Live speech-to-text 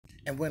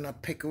And when I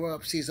pick her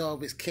up, she's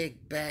always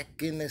kicked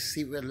back in the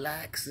seat,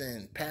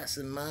 relaxing,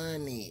 passing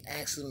money,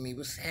 asking me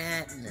what's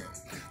happening.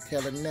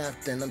 Tell her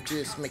nothing, I'm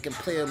just making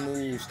player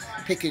moves,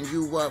 picking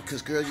you up,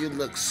 cause girl, you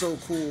look so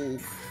cool.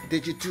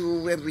 Did you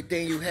do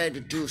everything you had to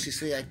do? She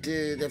said, I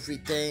did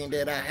everything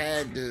that I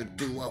had to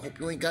do. I hope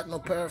you ain't got no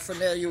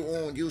paraphernalia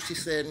on you. She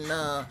said,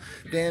 nah.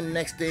 Then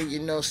next day, you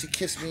know, she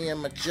kissed me in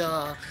my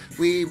jaw.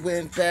 We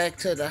went back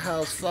to the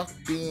house, fuck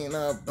being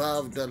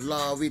above the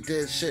law. We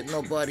did shit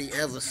nobody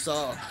ever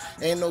saw.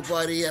 Ain't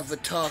nobody ever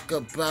talk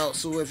about.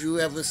 So if you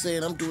ever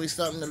saying I'm doing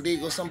something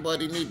illegal,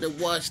 somebody need to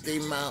watch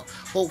their mouth.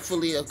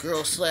 Hopefully a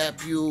girl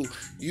slap you.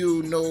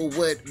 You know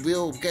what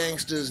real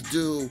gangsters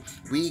do.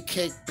 We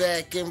kick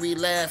back and we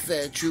laugh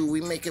at you.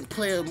 We making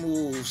player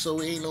moves,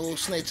 so ain't no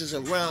snitches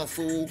around,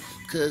 fool.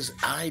 Cause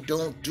I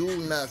don't do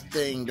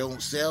nothing,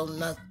 don't sell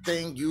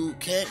nothing. You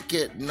can't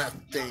get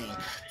nothing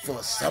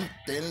for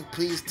something.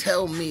 Please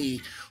tell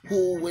me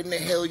who in the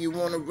hell you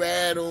wanna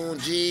ride on,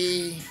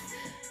 G?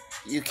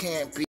 You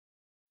can't be.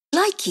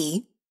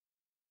 Likey